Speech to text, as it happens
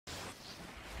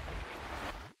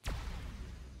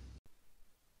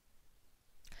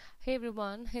Hey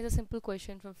everyone, here's a simple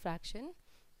question from fraction,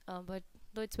 but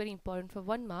though it's very important for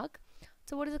 1 mark.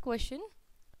 So what is the question?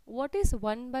 What is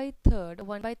 1 by third,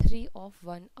 1 by 3 of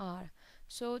 1 hour?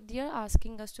 So they are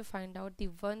asking us to find out the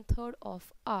 1/3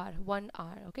 of hour, 1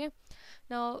 hour. Okay.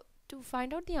 Now to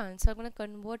find out the answer, I'm going to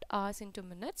convert hours into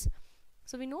minutes.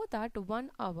 So we know that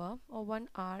 1 hour or 1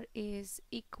 hour is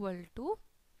equal to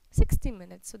 60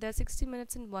 minutes. So there are 60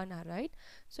 minutes in 1 hour, right?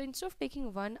 So instead of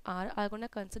taking 1 hour, I'm going to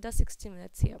consider 60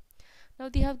 minutes here. Now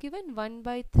they have given 1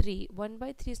 by 3. 1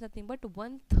 by 3 is nothing but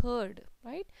 1/3,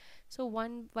 right? So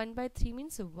 1 by 3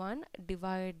 means 1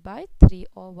 divided by 3,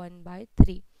 or 1 by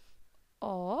 3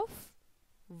 of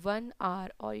 1 hour,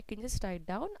 or you can just write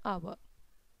down hour.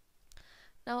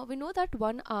 Now we know that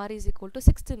 1 hour is equal to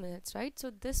 60 minutes, right? So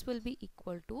this will be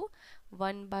equal to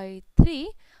 1 by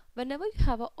 3. Whenever you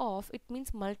have a off, it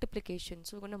means multiplication.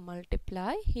 So we're going to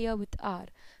multiply here with r,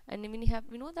 and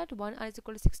we know that 1 hour is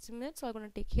equal to 60 minutes, so I'm going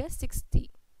to take here 60.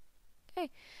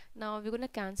 Okay, now we're going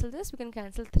to cancel this. We can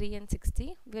cancel 3 and 60.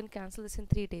 We can cancel this in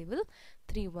 3 table.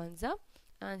 3 ones are,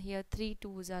 and here 3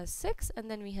 twos are 6,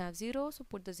 and then we have 0, so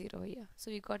put the 0 here.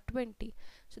 So we got 20.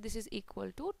 So this is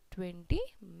equal to 20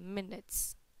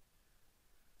 minutes.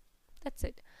 That's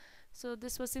it. So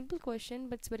this was simple question,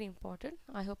 but it's very important.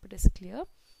 I hope it is clear.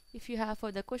 If you have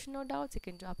further question or doubts, you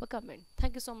can drop a comment.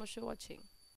 Thank you so much for watching.